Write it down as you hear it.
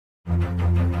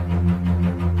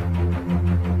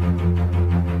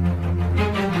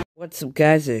What's up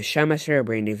guys, it's Shamaster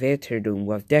Brain Vator doing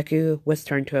with Deku was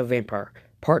turned to a vampire,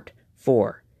 part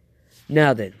 4.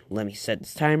 Now then, let me set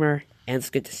this timer, and let's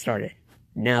get started.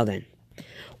 Now then,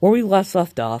 where we last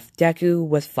left off, Deku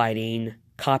was fighting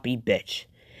Copy Bitch.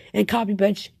 And Copy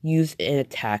Bitch used an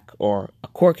attack, or a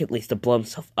quirk at least, to blow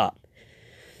himself up.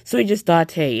 So he just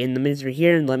thought, hey, in the misery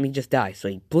here, and let me just die. So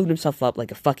he blew himself up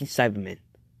like a fucking Cyberman.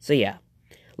 So yeah,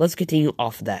 let's continue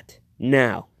off of that.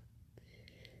 Now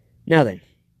then.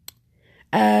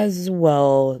 As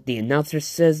well, the announcer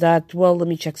says that, well, let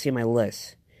me see my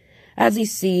list. As he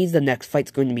sees, the next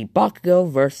fight's going to be Bakugo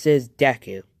versus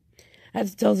Deku.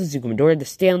 As he tells Izuku Midori to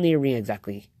stay on the arena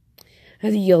exactly.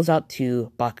 As he yells out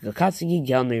to Bakugo Katsuki,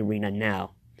 get on the arena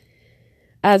now.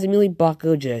 As immediately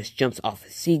Bakugo just jumps off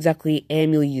his seat exactly, and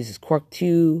immediately uses quirk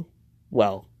to,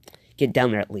 well, get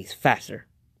down there at least faster.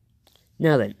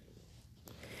 Now then.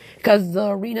 Because the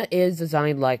arena is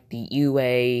designed like the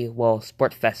UA, well,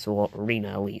 Sport Festival arena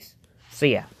at least. So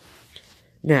yeah.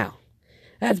 Now,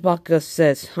 as Bakugo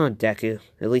says, Deku,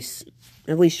 at least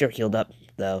you're healed up,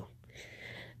 though.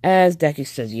 As Deku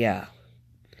says, yeah.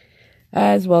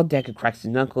 As well, Deku cracks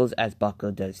his knuckles, as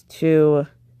Bakugo does too.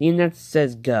 The announcer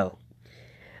says, go.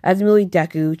 As immediately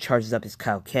Deku charges up his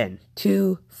Kaioken,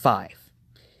 2-5.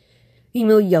 He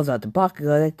immediately yells out to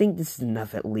Bakugo, I think this is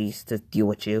enough at least to deal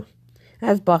with you.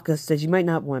 As Bakugo says, you might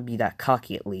not want to be that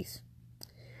cocky at least.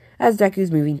 As Deku's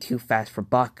moving too fast for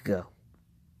Bakugo.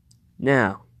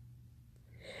 Now,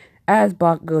 as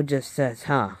Bakugo just says,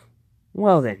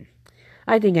 well then,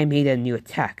 I think I made a new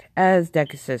attack. As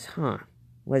Deku says,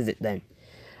 what is it then?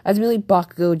 As immediately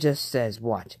Bakugo just says,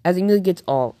 watch. As he immediately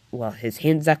gets his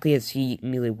hand exactly as he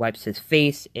immediately wipes his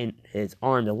face and his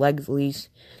arm, the legs at least,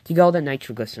 to get all that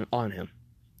nitroglycerin on him.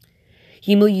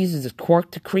 He immediately uses his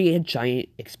quirk to create a giant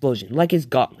explosion, like his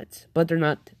gauntlets, but they're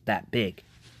not that big.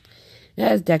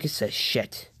 As Deku says,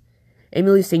 shit.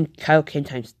 Immediately saying Kaioken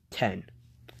times 10.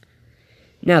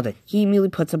 Now then, he immediately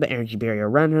puts up an energy barrier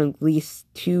around him at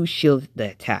least to shield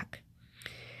the attack.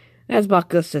 As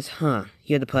Bakugo says,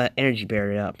 you had to put an energy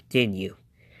barrier up, didn't you?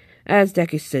 As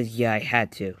Deku says, yeah, I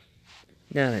had to.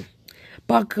 Now then,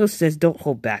 Bakugo says, don't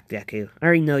hold back, Deku. I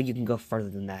already know you can go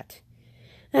further than that.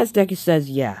 As Deku says,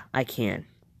 yeah, I can.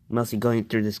 Mostly going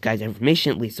through this guy's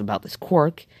information, at least about this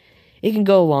quirk, it can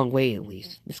go a long way at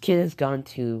least. This kid has gone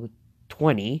to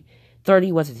 20,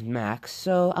 30 was his max,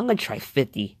 so I'm gonna try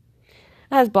 50.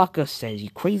 As Bakugo says, you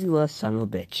crazy little son of a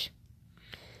bitch.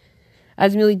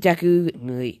 As immediately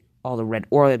Deku, all the red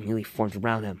aura immediately forms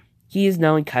around him. He is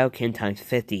now in Kaioken times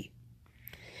 50.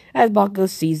 As Bakugo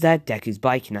sees that, Deku's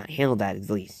body cannot handle that at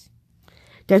least.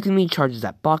 Deku immediately charges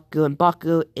at Bakugo, and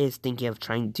Bakugo is thinking of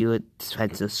trying to do a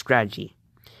defensive strategy.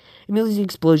 Immediately using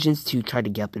explosions to try to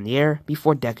get up in the air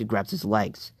before Deku grabs his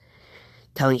legs,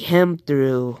 telling him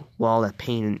through all the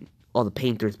pain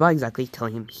through his body exactly,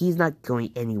 telling him he's not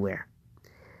going anywhere.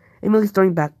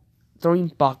 Immediately throwing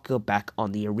Bakugo back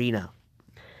on the arena.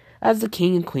 As the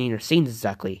king and queen are saying this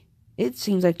exactly, it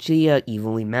seems actually an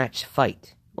evenly matched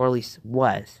fight, or at least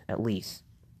was, at least.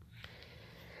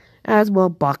 As well,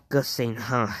 Bakugo saying,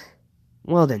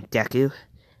 well then, Deku.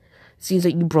 Seems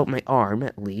like you broke my arm,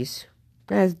 at least.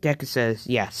 As Deku says,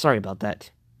 yeah, sorry about that.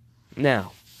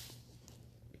 Now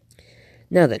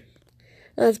then.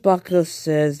 As Bakugo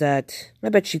says that, I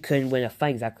bet you couldn't win a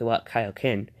fight exactly without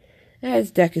Kaioken.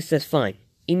 As Deku says, fine.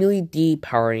 Immediately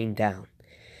depowering down.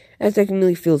 As Deku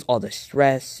immediately feels all the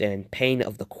stress and pain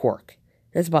of the quirk.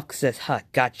 As Bakugo says,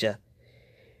 gotcha.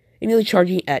 Immediately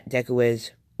charging at Deku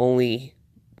is only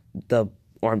the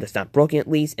arm that's not broken at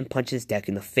least, and punches Deku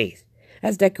in the face,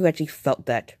 as Deku actually felt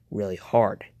that really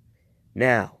hard.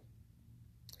 Now,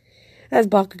 as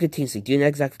Bakugo continues doing that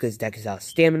exactly because Deku's out of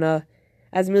stamina,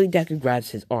 as immediately Deku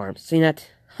grabs his arm, saying that,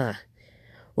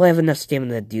 well, I have enough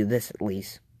stamina to do this at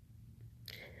least.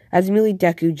 As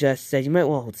immediately Deku just says, you might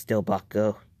want to hold still,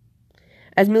 Bakugo.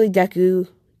 As immediately Deku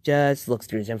just looks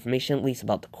through his information, at least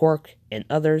about the quirk and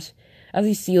others, as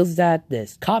he sees that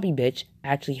this copy bitch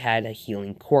actually had a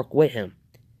healing quirk with him,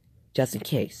 just in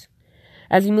case.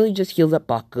 As he immediately just heals up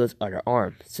Bakugo's other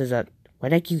arm, says that, why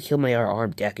did you heal my other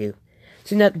arm, Deku?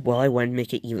 Saying that, well, I wanted to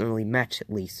make it evenly matched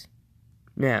at least.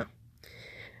 Now,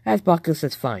 as Bakugo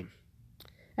says, fine.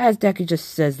 As Deku just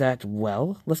says that,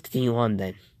 well, let's continue on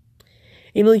then.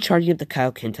 Immediately charging up the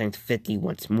Kaioken times 50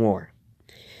 once more.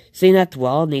 Saying that,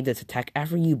 well, I'll name this attack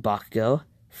after you, Bakugo.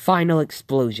 Final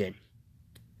explosion.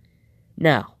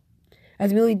 Now,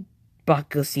 as immediately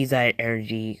Bakugo sees that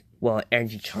energy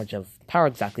charge of power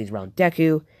exactly is around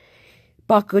Deku,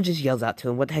 Bakugo just yells out to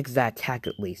him, what the heck is that attack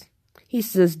at least? He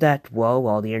says that, well,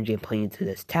 while the energy I'm putting into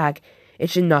this attack, it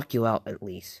should knock you out at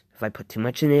least. If I put too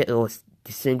much in it, it will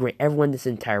disintegrate everyone in this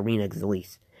entire arena at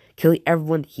least, killing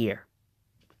everyone here.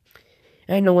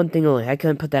 And I know one thing only, I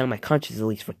couldn't put that on my conscience at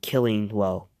least for killing,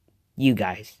 well, you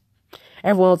guys.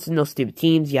 Everyone else in those stupid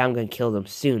teams, yeah, I'm gonna kill them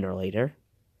sooner or later.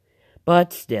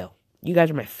 But still, you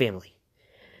guys are my family.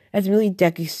 As Millie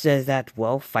Deku says that,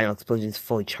 well, Final Explosion is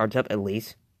fully charged up at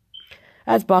least.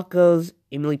 As Bakugo's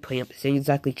immediately putting up his thing,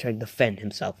 exactly trying to defend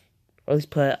himself. Or at least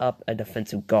put up a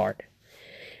defensive guard.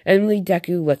 And Millie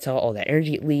Deku lets out all that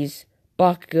energy at least.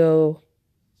 Bakugo's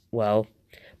on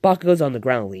the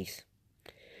ground at least.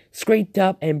 Scraped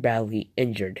up and badly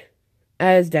injured.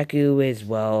 As Deku is,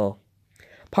 well,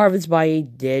 part of his body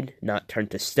did not turn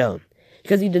to stone.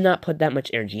 Because he did not put that much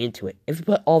energy into it. If he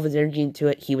put all of his energy into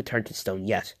it, he would turn to stone,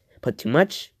 yes. Put too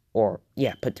much,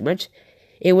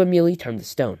 it would merely turn to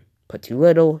stone. Put too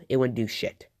little, it wouldn't do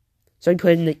shit. So he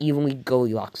put it in the evenly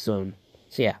Goldilocks zone.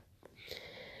 So yeah.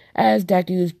 As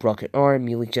Deku's broken arm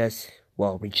merely just,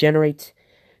 regenerates,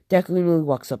 Deku immediately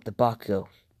walks up to Bakugo.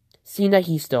 Seeing that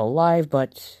he's still alive,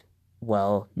 but,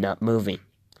 not moving.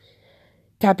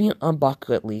 Tapping on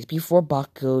Bakugo at least, before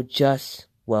Bakugo just,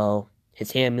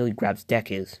 his hand immediately grabs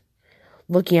Deku's.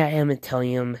 Looking at him and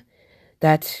telling him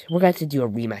that we're going to do a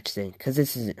rematch thing, because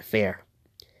this isn't fair.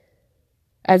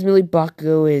 As Millie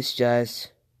Bakugo is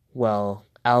just, out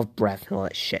of breath and all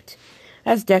that shit.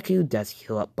 As Deku does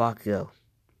heal up Bakugo.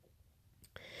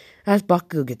 As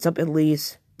Bakugo gets up at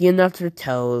least, the announcer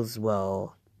tells,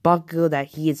 Bakugo that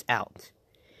he is out.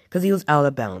 Because he was out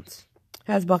of bounds.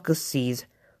 As Bakugo sees,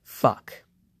 fuck.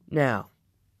 Now,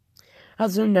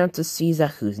 as the announcer sees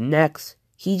that who's next,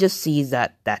 he just sees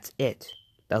that that's it.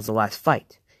 That was the last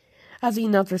fight. As the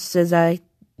announcer says that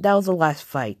was the last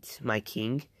fight, my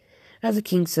king. As the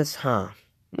king says, huh.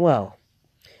 Well,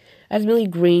 as Millie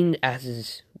Green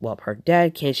asks, her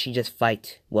dad, can't she just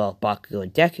fight, Bakugo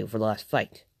and Deku for the last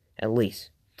fight? At least.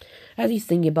 As he's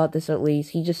thinking about this at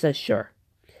least, he just says sure.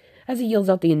 As he yells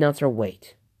out the announcer,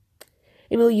 wait.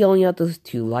 Emily yelling out those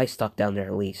two livestock down there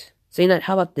at least. Saying that,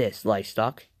 how about this,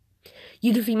 livestock?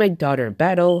 You defeat my daughter in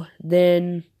battle,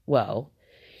 then,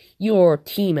 your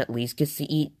team at least gets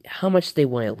to eat how much they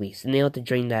want at least, and they don't have to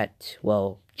drain that,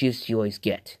 juice you always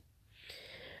get.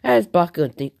 As Bakugo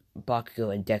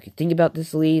and Deku think about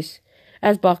this at least,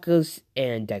 as Bakugo's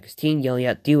and Deku's team yelling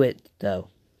out, do it, though.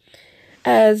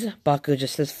 As Bakugo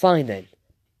just says, fine then,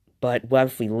 but what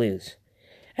if we lose?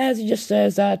 As he just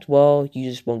says that, you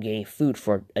just won't get any food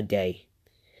for a day.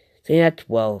 Saying that,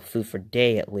 food for a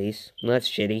day at least. Well, that's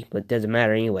shitty, but it doesn't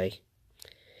matter anyway.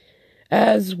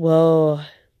 As,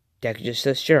 Deku just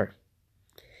says sure.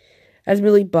 As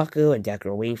Millie, Bakugo, and Deku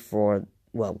are waiting for,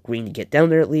 Green to get down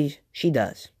there at least, she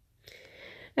does.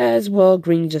 As,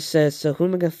 Green just says, so who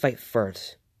am I gonna fight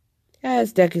first?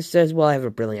 As Deku says, I have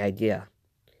a brilliant idea.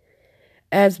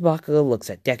 As Bakugo looks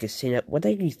at Deku, saying that, what do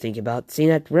you think about? Saying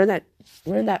that, remember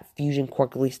that fusion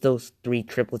quirk at least those three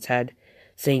triplets had?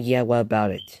 Saying, yeah, what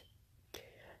about it?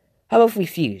 How about if we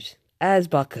fuse? As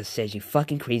Bakugo says, you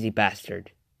fucking crazy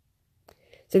bastard.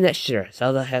 Saying that, sure, so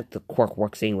how the heck the quirk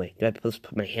works anyway? Do I supposed to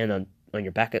put my hand on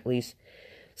your back at least?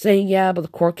 Saying, yeah, but the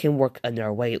quirk can work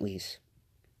another way at least.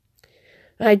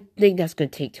 I think that's going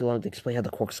to take too long to explain how the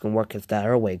quirk's going to work if that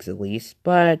are ways at least.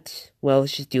 But,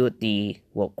 let's just do it the,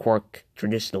 quirk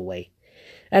traditional way.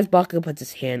 As Bakugo puts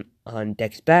his hand on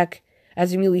Deku's back,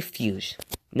 as immediately fuse.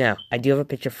 Now, I do have a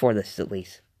picture for this at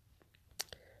least.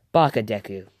 Baka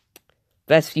Deku.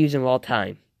 Best fusion of all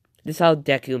time. This is how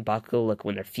Deku and Bakugo look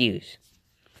when they're fused.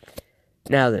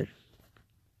 Now then.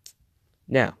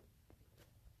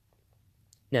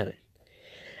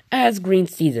 As Green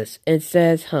sees this, and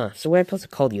says, so what am I supposed to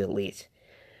call you at least?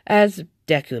 As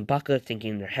Deku and Bakugo are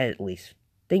thinking in their head at least,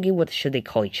 thinking what should they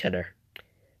call each other.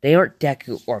 They aren't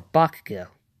Deku or Bakugo.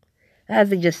 As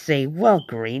they just say,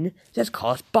 Green, just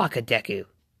call us Baka Deku.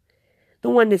 The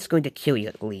one that's going to kill you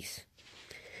at least.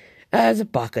 As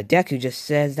Baka Deku just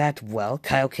says that,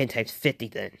 Kaioken times 50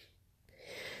 then.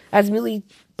 As immediately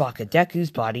Baka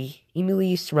Deku's body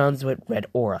immediately surrounds with red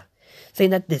aura,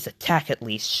 saying that this attack at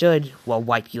least should,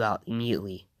 wipe you out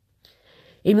immediately.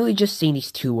 Immediately just saying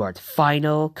these two words,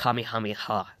 final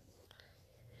Kamehameha.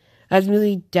 As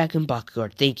immediately Deku and Bakugo are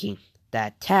thinking,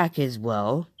 that attack is,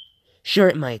 sure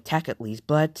it might attack at least,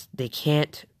 but they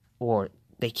can't, or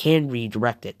they can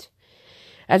redirect it.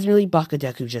 As immediately Baka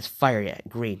Deku just fire at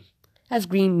Green. As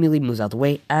Green immediately moves out of the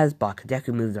way, as Baka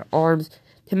Deku moves their arms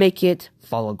to make it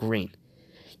follow Green.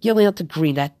 Yelling out to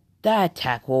Green that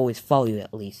attack will always follow you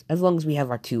at least, as long as we have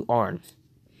our two arms.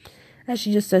 As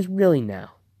she just says, really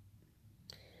now?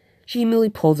 She immediately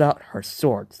pulls out her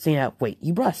sword, saying that, wait,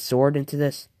 you brought a sword into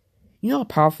this? You know how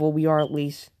powerful we are at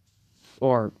least?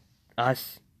 Or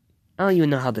us? I don't even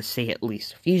know how to say it at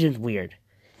least. Fusion's weird.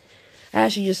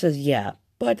 As she just says, yeah,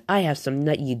 but I have something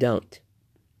that you don't.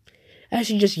 As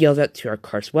she just yells out to her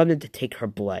cursed weapon to take her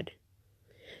blood.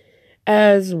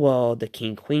 As well, the king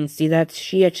and queen see that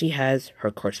she actually has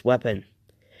her cursed weapon.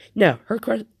 Now, her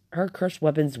cursed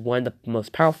weapon's one of the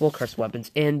most powerful cursed weapons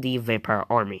in the vampire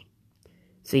army.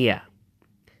 So yeah.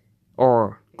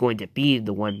 Or going to be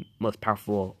the one most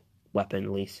powerful weapon,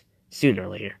 at least, sooner or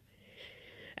later.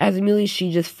 As immediately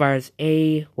she just fires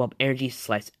a energy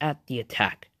slice at the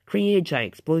attack, creating a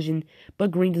giant explosion,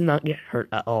 but Green does not get hurt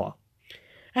at all.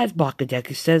 As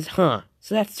Bakadeku says, so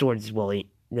that sword is really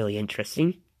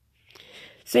interesting.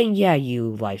 Saying, yeah,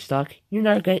 you livestock, you're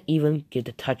not gonna even get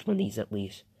to touch one of these at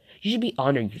least. You should be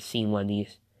honored you're seeing one of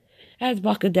these. As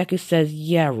Bakadeku says,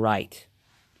 yeah, right.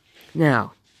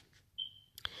 Now,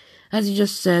 as he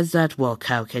just says that, well,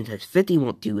 Kaioken times 50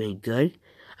 won't do any good,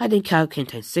 I think Kaioken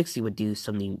times 60 would do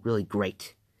something really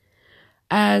great.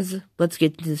 As, let's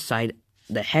get to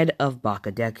the head of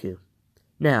Bakadeku.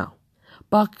 Now,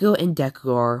 Bakugo and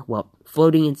Deku are,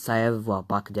 floating inside of,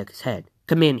 Bakadeku's head,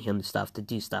 commanding him to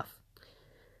do stuff.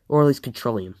 Or at least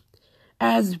controlling him.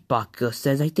 As Bakugo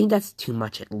says, I think that's too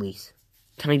much at least.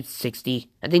 Times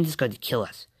 60, I think it's going to kill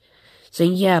us.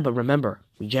 Saying, yeah, but remember,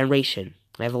 regeneration.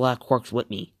 I have a lot of quirks with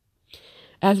me.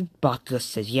 As Bakugo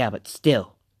says, yeah, but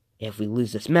still, if we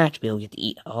lose this match, we don't get to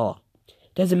eat at all.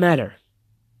 Doesn't matter.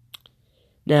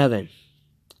 Now then,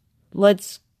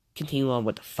 let's continue on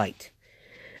with the fight.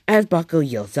 As Bakugo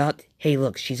yells out, hey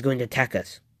look, she's going to attack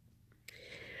us.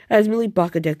 As immediately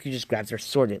Bakadeku just grabs her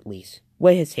sword at least,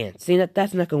 with his hand, saying that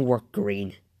that's not going to work,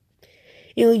 Green.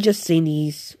 Immediately just saying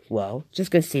these, just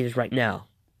going to say this right now.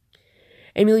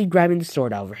 Immediately grabbing the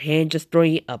sword out of her hand, just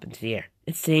throwing it up into the air,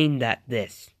 and saying that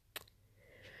this.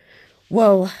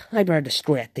 Well, I better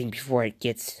destroy that thing before it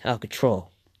gets out of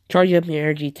control. Charging up an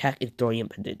energy attack and throwing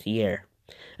it into the air,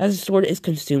 as the sword is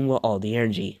consumed with all the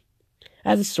energy.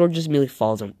 As the sword just immediately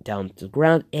falls down to the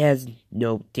ground, it has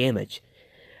no damage.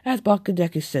 As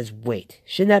Bakadeku says, wait,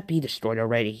 shouldn't that be destroyed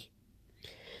already?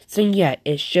 Saying, yeah,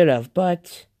 it should have,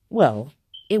 but,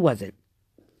 it wasn't.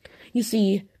 You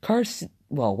see,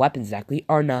 weapons exactly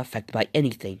are not affected by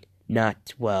anything.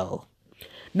 Not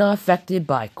affected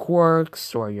by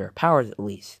quirks or your powers at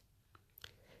least.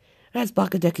 As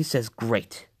Bakadeku says,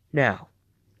 great. Now,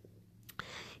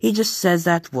 he just says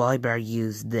that, I better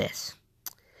use this.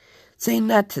 Saying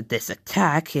that this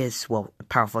attack is,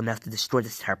 powerful enough to destroy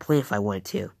this entire plane if I wanted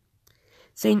to.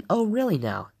 Saying, oh really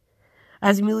now?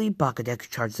 As immediately Bakadeku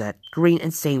charges at Green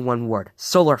and saying one word,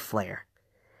 Solar Flare.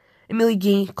 Immediately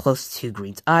getting close to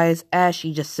Green's eyes as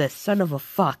she just says, son of a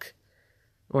fuck.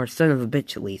 Or son of a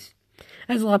bitch at least.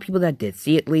 As a lot of people that did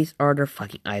see at least are their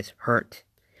fucking eyes hurt.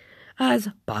 As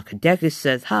Bakadeku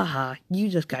says, haha, you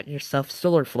just got yourself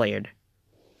solar flared.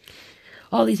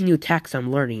 All these new attacks I'm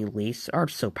learning at least are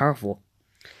so powerful.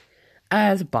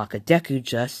 As Bakadeku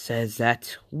just says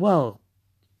that,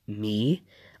 me?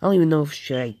 I don't even know what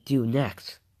should I do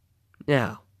next.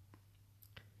 Now,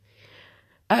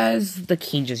 as the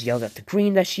king just yelled at the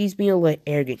Green that she's being a little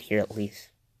arrogant here at least.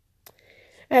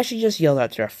 As she just yelled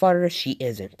out to her father, she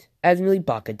isn't. As immediately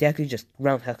Bakadeku just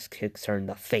roundhouse kicks her in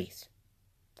the face.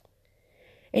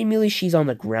 And immediately she's on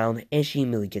the ground and she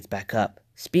immediately gets back up,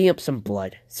 spitting up some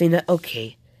blood, saying that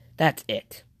okay, that's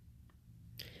it.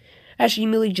 As she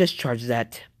immediately just charges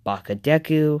at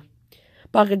Bakadeku,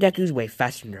 Bakadeku's way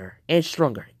faster than her, and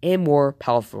stronger, and more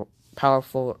powerful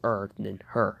than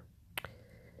her.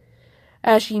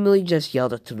 As she immediately just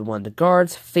yelled up to one of the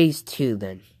guards, phase 2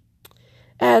 then.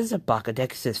 As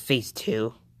Bakadeku says phase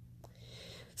 2,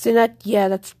 saying that, yeah,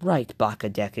 that's right,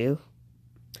 Bakadeku.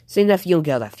 Saying that if you don't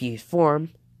get out of that fused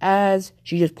form, as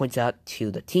she just points out to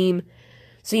the team,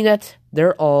 saying that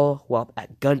they're all,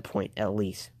 at gunpoint at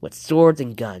least, with swords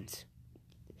and guns.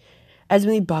 As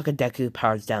many Bakadeku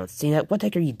powers down, saying that, what the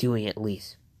heck are you doing at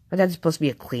least? I thought it was supposed to be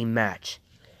a clean match.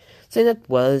 Saying that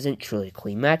wasn't truly a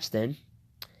clean match then.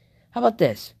 How about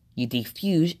this? You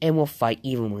defuse and we'll fight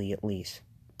evenly at least.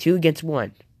 2 against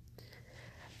 1.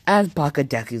 As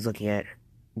Bakadeku's looking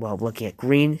at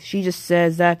Green, she just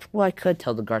says that, I could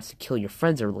tell the guards to kill your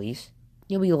friends at least.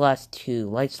 You'll be the last 2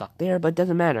 livestock there, but it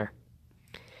doesn't matter.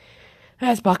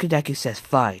 As Bakadeku says,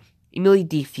 fine.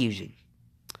 Immediately defusing.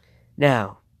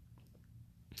 Now,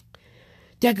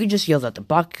 Deku just yells at the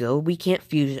Bakugo, we can't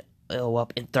fuse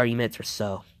up in 30 minutes or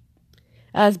so.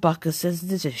 As Bakugo says,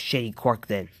 this is a shitty quirk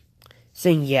then.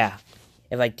 Saying, yeah,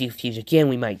 if I defuse again,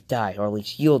 we might die, or at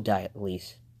least you'll die at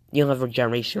least. You don't have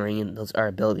regeneration or any of those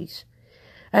abilities.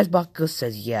 As Bakugo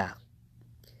says, yeah.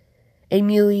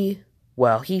 Immediately,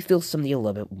 well, he feels something a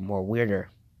little bit more weirder.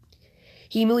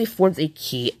 He immediately forms a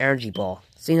key energy ball,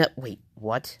 saying that, wait,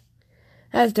 what?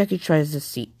 As Deku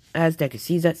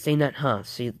sees that, saying that,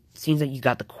 so it seems that you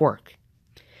got the quirk.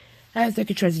 As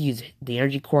Deku tries to use the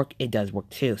energy quirk, it does work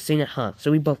too, saying that, so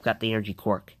we both got the energy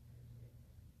quirk.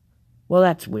 Well,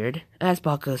 that's weird. As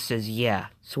Bakugo says, yeah,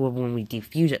 so when we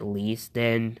defuse at least,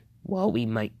 then, well, you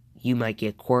might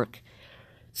get quirk.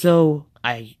 So,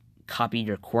 I copied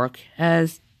your quirk,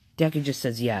 as Deku just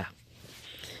says, yeah.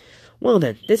 Well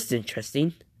then, this is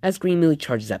interesting, as Green immediately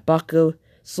charges at Bakugo,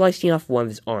 slicing off one of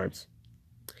his arms.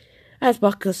 As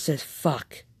Bakugo says,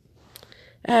 fuck.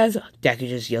 As Deku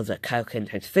just yells at Kaioken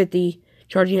times 50,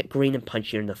 charging at Green and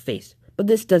punching her in the face, but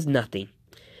this does nothing.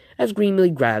 As Green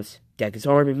immediately grabs Deku's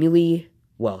arm and immediately,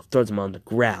 throws him on the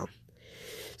ground.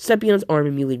 Stepping on his arm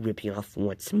and immediately ripping off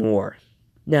once more.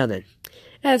 Now then,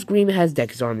 as Green has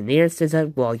Deku's arm in the air, says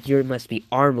that, you must be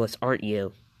armless, aren't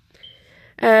you?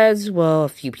 As, a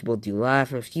few people do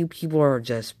laugh, and a few people are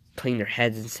just putting their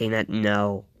heads and saying that,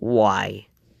 no, why?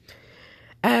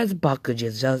 As Bakugo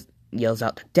just yells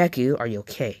out to Deku, are you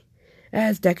okay?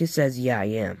 As Deku says, yeah, I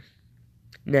am.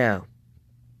 Now,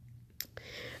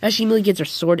 as she immediately gets her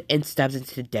sword and stabs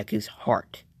into Deku's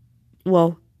heart.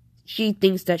 She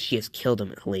thinks that she has killed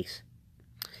him at least.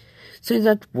 So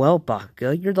that,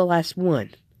 Bakugo, you're the last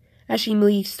one. As she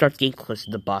immediately starts getting closer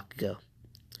to Bakugo.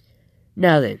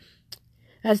 Now then,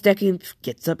 as Deku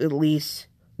gets up at least,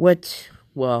 not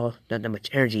that much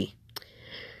energy.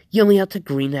 Yelling out to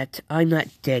Green that, I'm not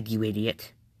dead, you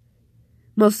idiot.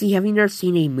 Mostly, having never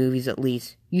seen any movies at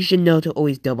least, you should know to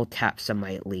always double tap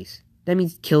somebody at least. That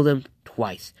means kill them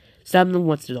twice. Stab them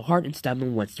once through the heart and stab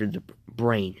them once through the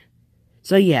brain.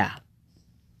 So yeah.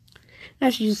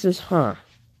 As she just says,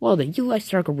 well then, you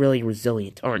like are really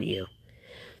resilient, aren't you?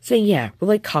 Saying, yeah, we're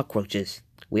like cockroaches.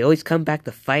 We always come back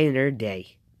to fight another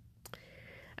day.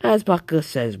 As Bakugo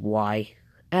says, why?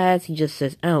 As he just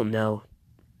says, I don't know.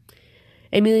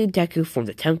 Immediately Deku forms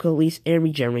a tentacle at least and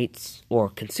regenerates or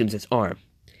consumes his arm.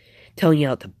 Telling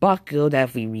out to Bakugo that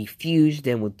if we refuse,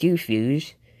 then we'll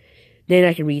defuse. Then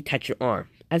I can reattach your arm.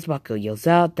 As Bakugo yells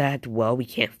out that, we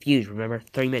can't fuse, remember?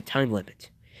 30-minute time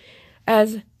limit.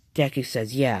 As Deku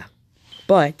says, yeah.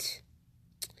 But,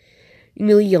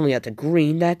 immediately yelling out to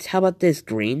Green that, how about this,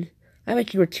 Green? I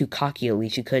bet you were too cocky at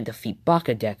least you couldn't defeat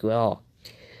Deku at all.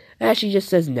 As she just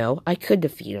says, no, I could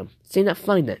defeat him. Saying that,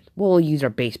 fine then. We'll use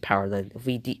our base power then, if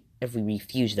we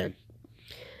refuse then.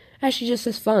 As she just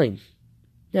says, fine.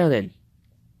 Now then.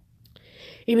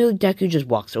 Immediately Deku just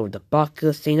walks over to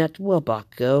Bakugo, saying that,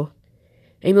 Bakugo.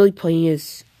 Immediately putting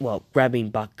his,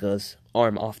 grabbing Bakugo's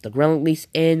arm off the ground at least,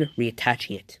 and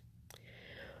reattaching it.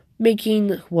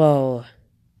 Making,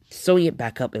 sewing it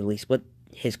back up at least with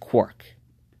his quirk.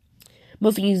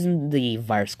 Mostly using the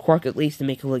virus quirk at least to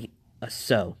make it look a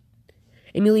sew.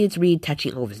 Immediately it's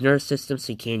reattaching all of his nervous system so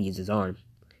he can use his arm.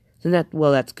 So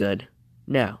that's good.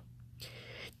 Now,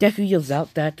 Deku yells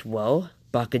out that,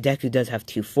 Deku does have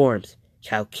two forms.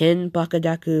 Kaioken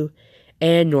Deku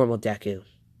and normal Deku.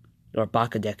 Or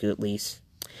Deku at least.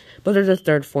 But there's a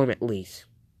third form at least.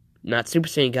 Not Super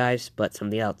Saiyan guys, but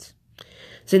something else.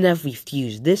 Saying that if we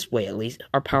fuse this way at least,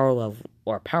 our power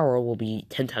will be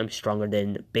 10 times stronger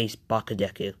than base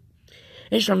Deku.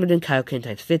 And stronger than Kaioken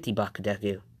times 50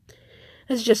 Deku.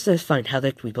 As just says, fine, how the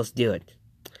heck are we supposed to do it?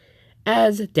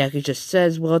 As Deku just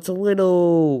says, it's a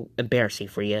little embarrassing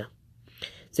for you.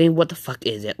 Saying, what the fuck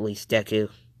is it, at least, Deku?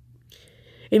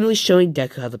 Immediately showing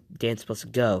Deku how the dance is supposed to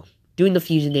go. Doing the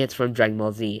fusion dance from Dragon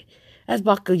Ball Z. As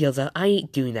Bakugo yells out, I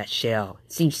ain't doing that shit out.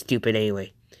 It seems stupid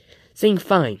anyway. Saying,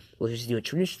 fine, we'll just do it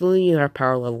traditionally and our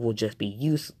power level will just be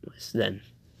useless then.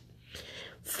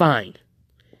 Fine.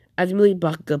 As immediately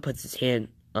Bakugo puts his hand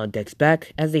on Deku's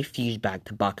back as they fuse back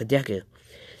to Deku.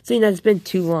 Saying that it's been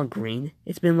too long, Green.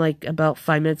 It's been about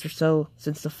 5 minutes or so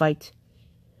since the fight.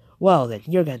 Well then,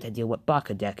 you're going to deal with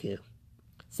Deku.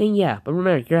 Saying yeah, but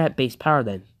remember, you're at base power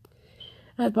then.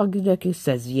 As Deku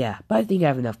says yeah, but I think I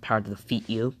have enough power to defeat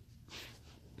you.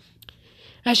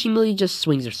 As she immediately just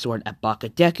swings her sword at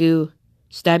Deku,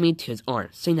 stabbing to his arm,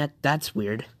 saying that that's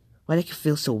weird. Why do you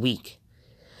feel so weak?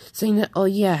 Saying that, oh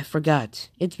yeah, I forgot.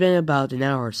 It's been about an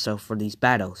hour or so for these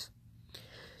battles.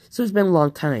 So it's been a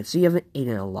long time, so you haven't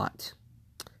eaten a lot.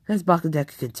 As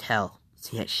Deku can tell,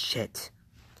 saying that shit.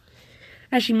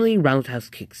 As she immediately roundhouse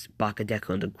kicks Deku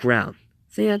on the ground,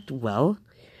 saying that,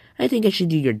 I think I should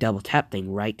do your double tap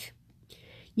thing, right?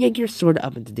 Yank your sword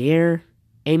up into the air,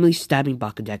 aimlessly stabbing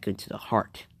Deku into the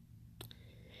heart.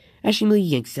 As she immediately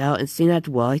yanks out and saying that,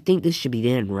 I think this should be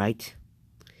the end, right?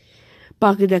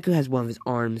 Deku has one of his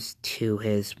arms to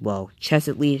his, chest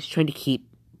at least, trying to keep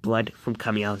blood from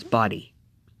coming out of his body.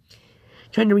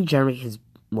 trying to regenerate his,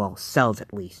 cells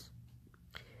at least.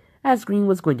 As Green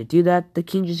was going to do that, the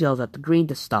king just yells at the Green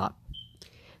to stop.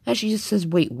 And she just says,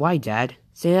 "Wait, why, Dad?"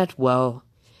 Saying that, "Well,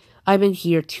 I've been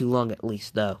here too long at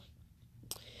least, though.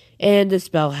 And this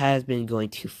spell has been going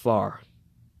too far.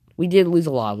 We did lose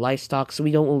a lot of livestock, so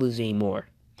we don't want to lose any more."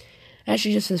 And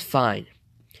she just says, "Fine."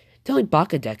 Telling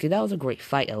Bakadeku that was a great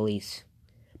fight at least.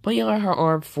 Pointing out her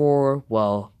arm for,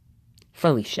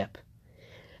 friendlyship.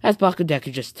 As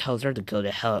Bakadeku just tells her to go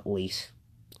to hell at least.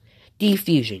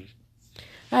 Defusion.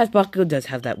 As Bakugo does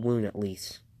have that wound at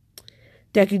least.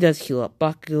 Deku does heal up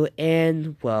Bakugo,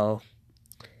 and, Bakugo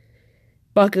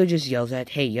just yells at,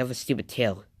 "Hey, you have a stupid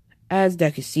tail." As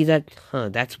Deku sees that,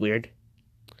 that's weird.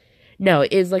 No,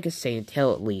 it is like a Saiyan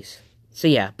tail at least. So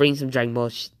yeah, bring some Dragon Ball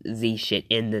Z shit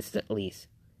in this at least.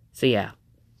 So yeah.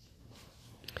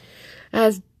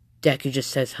 As Deku just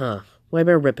says, well, I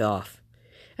better rip it off.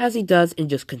 As he does, and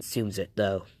just consumes it,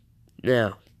 though.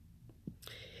 Now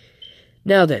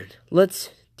then, let's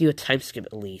do a time skip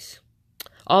at least.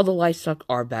 All the livestock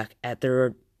are back at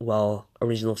their,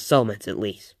 original settlements at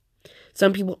least.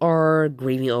 Some people are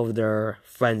grieving over their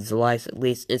friends' lives at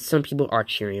least, and some people are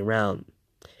cheering around.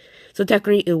 So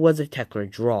technically, it was a technical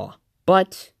draw.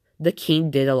 But the king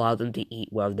did allow them to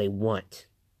eat whatever they want.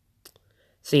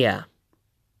 So yeah.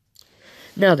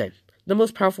 Now then, the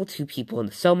most powerful two people in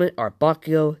the settlement are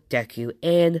Bakugo, Deku,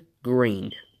 and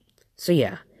Green. So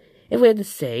yeah, if we had to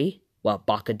say,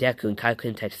 Bakadeku and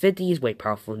Kaioken type 50 is way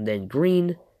powerful than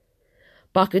Green.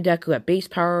 Bakadeku at base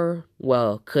power,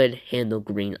 could handle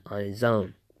Green on his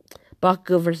own.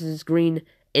 Bakugo versus Green,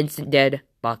 instant dead.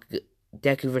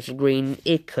 Deku versus Green,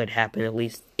 it could happen at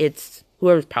least. It's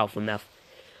whoever's powerful enough.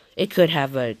 It could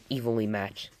have an evenly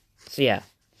match. So yeah.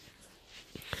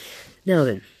 Now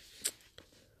then,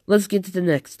 let's get to the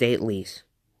next day at least.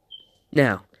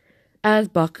 Now, as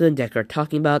Bakugo and Deku are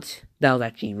talking about, that was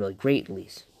actually really great at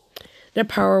least. Their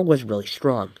power was really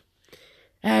strong.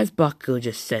 As Bakugo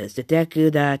just says to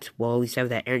Deku that, at least have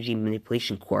that energy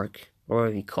manipulation quirk, or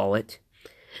whatever you call it.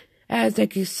 As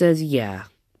Deku says, yeah,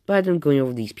 but I'm going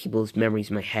over these people's memories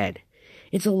in my head.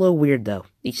 It's a little weird though.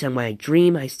 Each time when I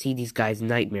dream, I see these guys'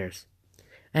 nightmares.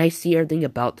 And I see everything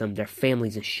about them, their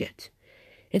families and shit.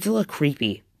 It's a little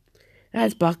creepy.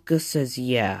 As Bakugo says,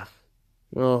 yeah,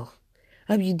 I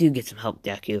hope you do get some help,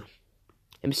 Deku.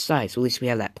 And besides, at least we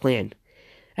have that plan.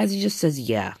 As he just says,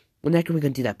 yeah, when are we going to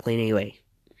do that plan anyway?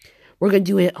 We're going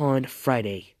to do it on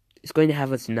Friday. It's going to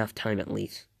have us enough time at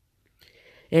least.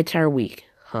 An entire week,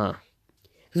 Because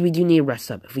we do need to rest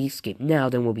up. If we escape now,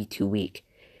 then we'll be too weak.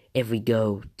 If we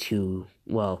go to,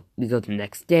 we go to the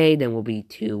next day, then we'll be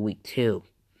to week 2.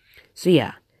 So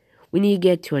yeah, we need to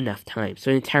get to enough time.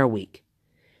 So an entire week.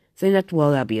 Saying that,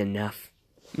 that'll be enough.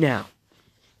 Now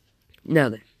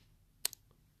then.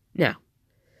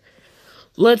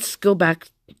 Let's go back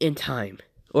in time.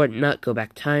 Or not go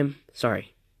back time,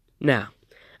 sorry. Now,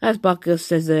 as Bakugo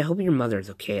says that I hope your mother is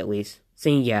okay at least.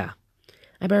 Saying yeah.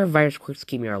 I bet her virus quirks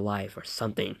keep me alive or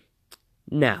something.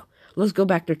 Now, let's go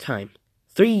back to time.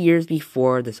 3 years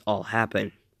before this all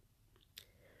happened.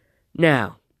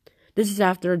 Now, this is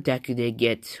after Deku did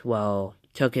get,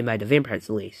 taken by the vampires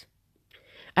at least.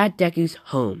 At Deku's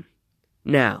home.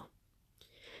 Now,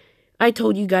 I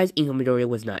told you guys Inko Midoriya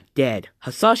was not dead.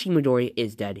 Hasashi Midoriya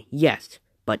is dead, yes,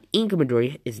 but Inko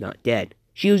Midoriya is not dead.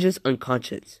 She was just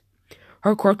unconscious.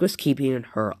 Her quirk was keeping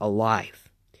her alive.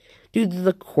 Due to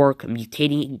the quirk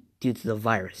mutating due to the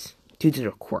virus. Due to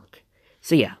the quirk.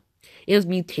 So yeah, it was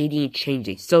mutating and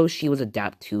changing, so she was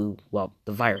adapted to,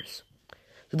 the virus.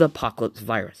 To the apocalypse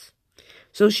virus.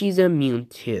 So she's immune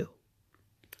too.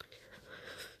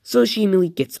 So she immediately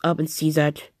gets up and sees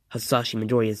that Hasashi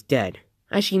Midoriya is dead.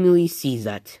 As she immediately sees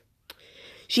that,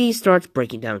 she starts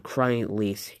breaking down, crying at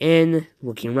least, and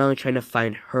looking around trying to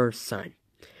find her son.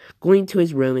 Going to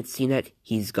his room and seeing that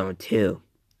he's gone too.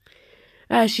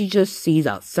 As she just sees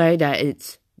outside that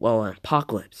it's, an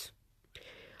apocalypse.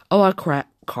 A lot of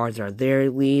cars are there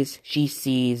at least. She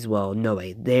sees,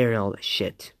 nobody there and all that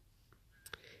shit.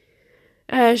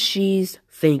 As she's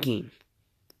thinking,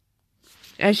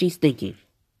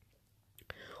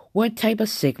 what type of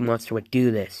sick monster would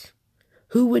do this?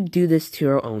 Who would do this to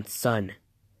her own son?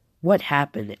 What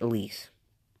happened, at least?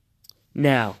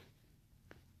 Now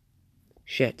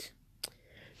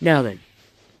then,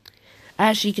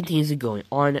 as she continues going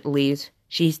on, at least,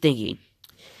 she's thinking,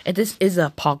 if this is an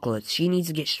apocalypse, she needs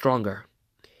to get stronger.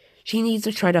 She needs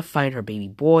to try to find her baby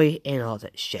boy and all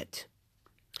that shit.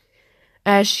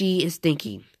 As she is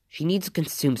thinking, she needs to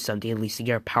consume something at least to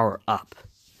get her power up.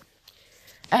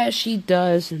 As she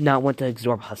does not want to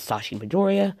absorb Hasashi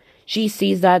Midoriya, she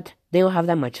sees that they don't have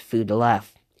that much food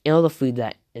left. And all the food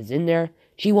that is in there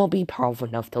she won't be powerful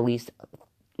enough to at least,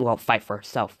 fight for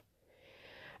herself.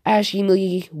 As she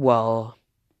immediately,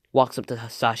 walks up to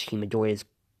Hasashi Midoriya's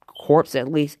corpse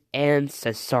at least and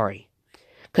says sorry,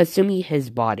 consuming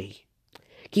his body,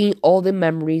 getting all the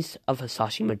memories of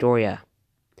Hasashi Midoriya.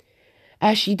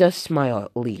 As she does smile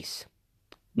at least.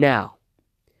 Now,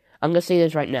 I'm gonna say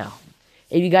this right now.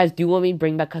 If you guys do want me to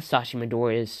bring back Hasashi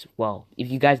Midoriya's, if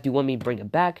you guys do want me to bring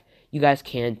it back, you guys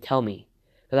can tell me.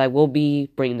 Because I will be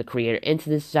bringing the creator into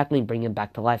this exactly and bringing him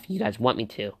back to life if you guys want me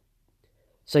to.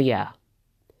 So yeah.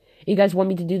 If you guys want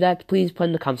me to do that, please put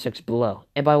in the comment section below.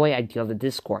 And by the way, I do have the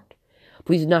Discord.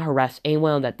 Please do not harass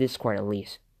anyone on that Discord at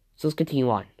least. So let's continue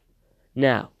on.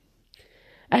 Now,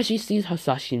 as she sees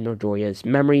Hasashi Midoriya's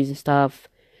memories and stuff,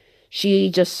 she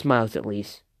just smiles at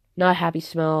least. Not a happy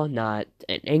smile, not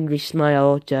an angry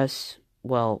smile, just,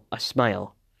 a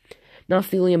smile. Not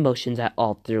feeling emotions at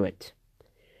all through it.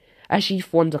 As she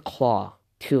forms a claw,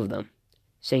 2 of them,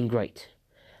 saying, great,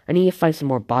 I need to find some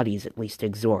more bodies at least to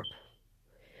absorb.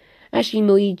 As she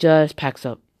immediately just packs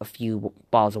up a few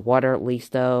bottles of water at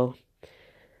least though.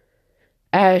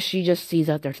 As she just sees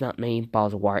that there's not many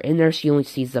bottles of water in there, she only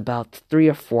sees about 3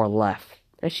 or 4 left.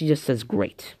 And she just says,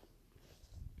 great.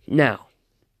 Now,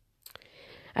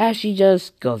 as she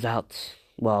just goes out,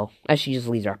 as she just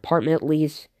leaves her apartment at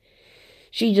least,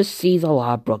 she just sees a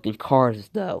lot of broken cars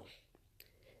though.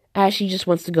 As she just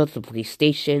wants to go to the police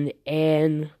station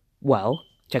and,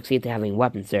 check to see if they have any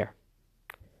weapons there.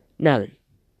 Now then,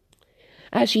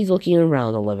 as she's looking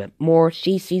around a little bit more,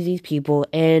 she sees these people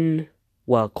in,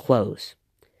 clothes.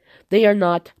 They are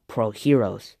not pro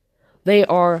heroes. They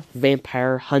are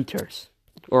vampire hunters,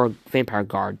 or vampire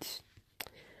guards.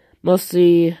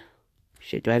 Mostly,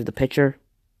 do I have the picture?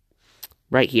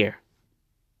 Right here.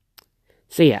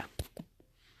 So yeah.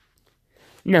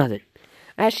 Now then,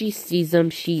 as she sees them,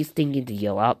 she's thinking to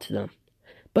yell out to them.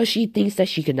 But she thinks that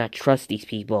she cannot trust these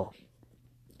people.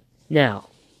 Now,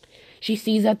 she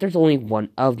sees that there's only one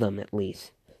of them at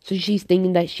least. So she's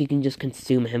thinking that she can just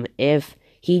consume him if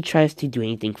he tries to do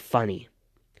anything funny.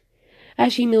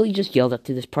 As she immediately just yelled up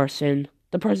to this person,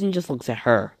 the person just looks at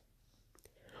her.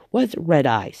 With red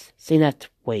eyes, saying that,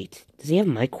 wait, does he have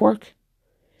mic work?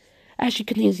 As she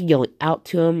continues yelling out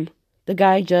to him, the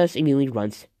guy just immediately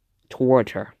runs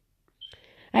toward her.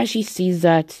 As she sees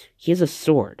that he has a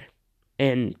sword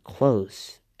and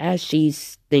clothes, as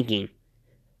she's thinking,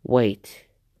 wait,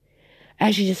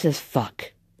 as she just says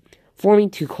fuck, forming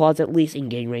 2 claws at least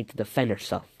and getting ready to defend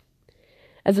herself.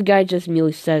 As the guy just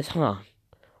immediately says,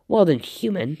 well then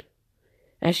human,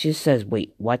 as she just says,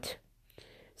 wait, what?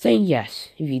 Saying yes,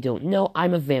 if you don't know,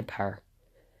 I'm a vampire.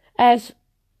 As,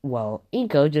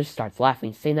 Inko just starts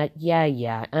laughing, saying that,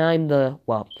 yeah,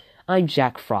 I'm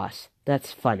Jack Frost.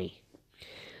 That's funny.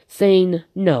 Saying,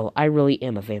 no, I really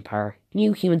am a vampire.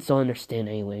 You humans don't understand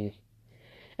anyway.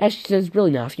 As she says,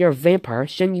 really now, if you're a vampire,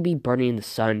 shouldn't you be burning in the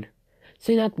sun?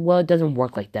 Saying that, it doesn't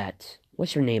work like that.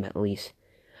 What's your name at least?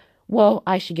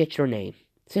 I should get your name.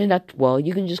 Saying that,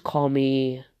 you can just call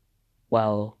me,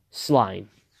 Slime.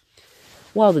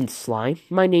 Well then, Slime,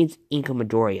 my name's Inko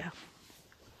Midoriya.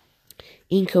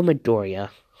 Inko Midoriya,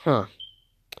 huh.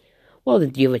 Well then,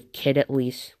 do you have a kid at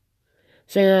least?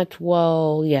 Saying that,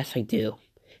 yes I do.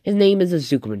 His name is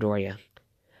Izuku Midoriya.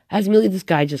 As immediately this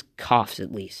guy just coughs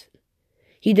at least.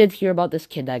 He did hear about this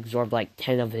kid that absorbed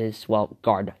 10 of his,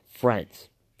 guard friends.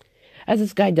 As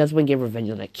this guy does want to get revenge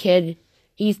on that kid,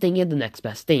 he's thinking of the next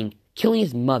best thing, killing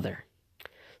his mother.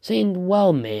 Saying,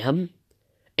 ma'am,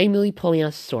 immediately pulling out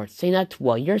a sword, saying that,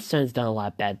 your son's done a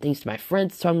lot of bad things to my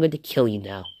friends, so I'm going to kill you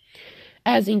now.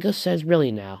 As Inko says,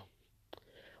 really now.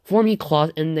 Forming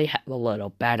claws, and they have a little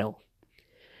battle.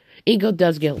 Inko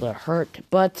does get a little hurt,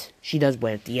 but she does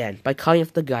win at the end by cutting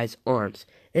off the guy's arms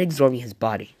and absorbing his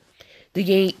body to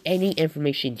gain any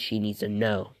information she needs to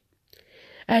know.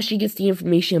 As she gets the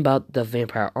information about the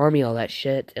vampire army, all that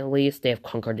shit, at least they have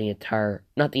conquered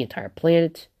not the entire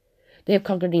planet. They have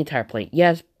conquered the entire planet,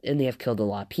 yes, and they have killed a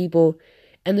lot of people,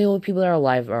 and the only people that are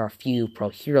alive are a few pro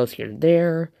heroes here and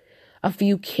there, a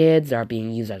few kids that are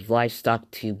being used as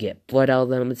livestock to get blood out of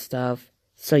them and stuff.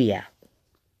 So yeah.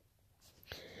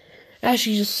 As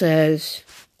she just says,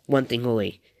 one thing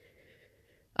only.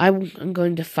 I'm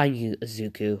going to find you,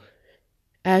 Izuku.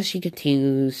 As she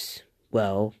continues,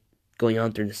 going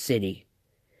on through the city.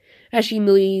 As she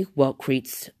immediately,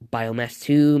 creates biomass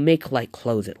to make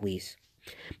clothes at least.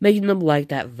 Making them like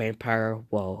that vampire,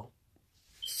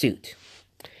 suit.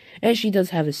 And she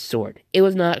does have a sword. It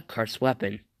was not a cursed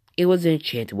weapon. It was an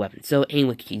enchanted weapon, so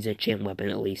anyone can use an enchanted weapon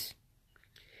at least.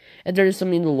 And there is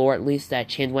something in the lore at least that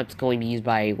enchanted weapon's going to be used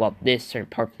by, this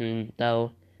certain person,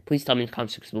 though. Please tell me in the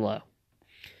comment section below.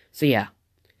 So yeah.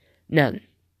 Now then,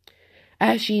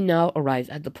 As she now arrives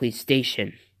at the police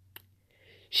station,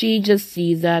 she just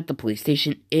sees that the police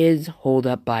station is holed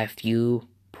up by a few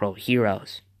pro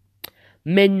heroes,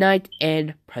 Midnight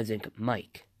and President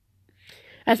Mike.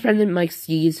 As President Mike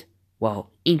sees,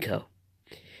 Inko,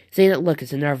 saying that, look,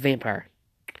 it's another vampire.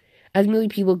 As many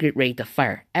people get ready to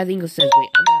fire, as Inko says, wait,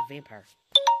 I'm not a vampire.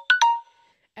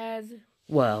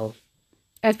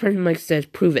 As President Mike says,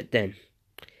 prove it then.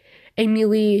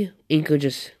 Immediately, Inko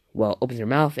just, opens her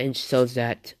mouth and shows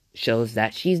that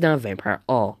she's not a vampire at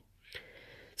all.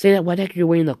 Saying that, why the heck are you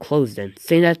wearing the clothes then?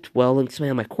 Saying that, explain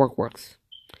how my quirk works.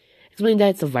 Explaining that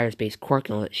it's a virus-based quirk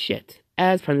and all that shit.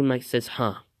 As President Mike says,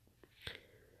 huh.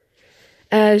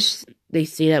 As they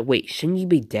say that, wait, shouldn't you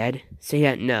be dead? Say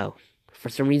that, no. For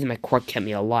some reason, my quirk kept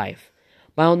me alive.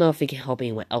 But I don't know if it can help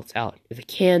anyone else out. If it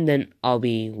can, then I'll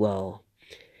be,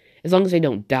 as long as I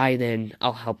don't die, then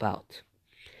I'll help out.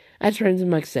 As President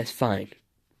Mike says, fine.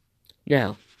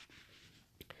 Now,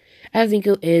 as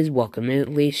Inko is welcome, at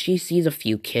least she sees a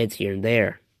few kids here and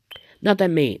there. Not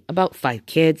that many, about 5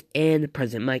 kids, and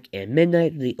President Mike and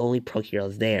Midnight are the only pro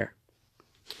heroes there.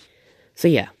 So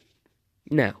yeah,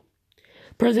 now,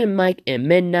 President Mike and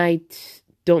Midnight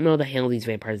don't know how to handle these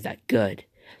vampires that good.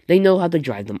 They know how to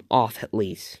drive them off at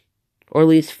least, or at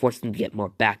least force them to get more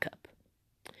backup.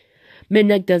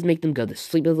 Midnight does make them go to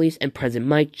sleep at least, and President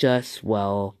Mike just,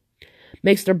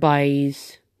 makes their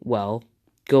bodies,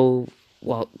 go,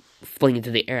 fling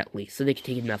into the air at least, so they can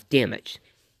take enough damage.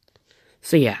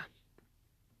 So yeah.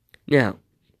 Now,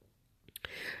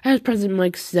 as President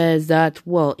Mike says that,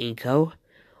 Inko,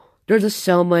 there's a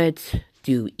settlement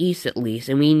due east at least,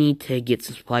 and we need to get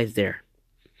some supplies there.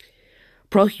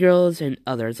 Pro heroes and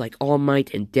others like All Might,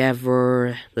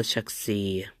 Endeavor, let's check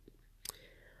see,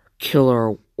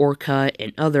 Killer Orca,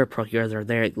 and other pro heroes are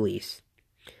there at least.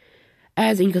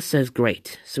 As Inko says,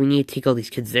 great, so we need to take all these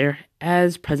kids there.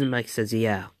 As President Mike says,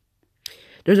 yeah.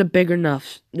 There's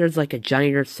like a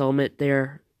janitor settlement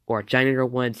there, or a janitor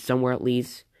one somewhere at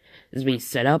least, is being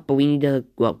set up, but we need to,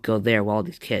 go there with all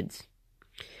these kids.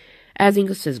 As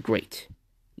Inko says, great.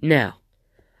 Now,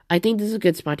 I think this is a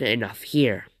good spot to end off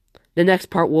here. The next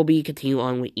part will be continue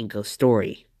on with Inko's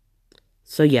story.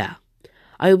 So yeah,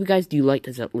 I hope you guys do like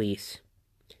this at least.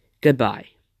 Goodbye.